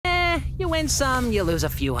You win some, you lose a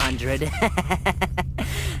few hundred.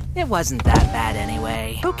 It wasn't that bad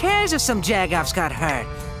anyway. Who cares if some jagoffs got hurt?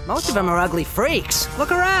 Most of them are ugly freaks.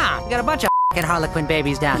 Look around. We got a bunch of f***ing Harlequin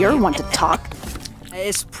babies down here. You're one to talk.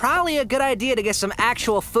 It's probably a good idea to get some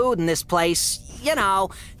actual food in this place. You know,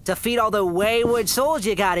 to feed all the wayward souls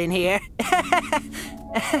you got in here.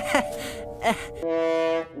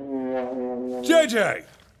 JJ!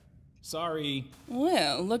 Sorry.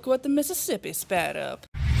 Well, look what the Mississippi spat up.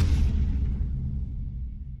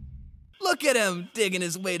 Look at him digging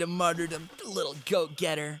his way to martyrdom, the little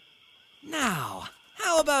go-getter. Now,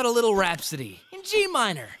 how about a little Rhapsody in G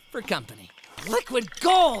minor for company? Liquid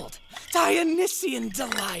gold, Dionysian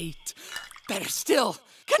delight. Better still,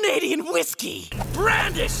 Canadian whiskey.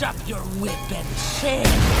 Brandish up your whip and chair.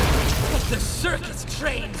 Let the circus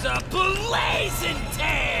trains ablaze in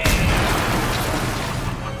tear.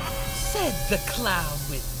 Said the clown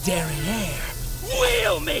with daring air.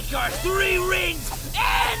 We'll make our 3 rings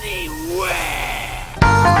anywhere!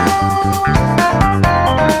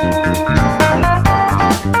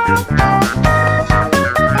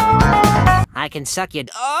 I can suck you.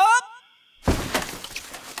 Oh!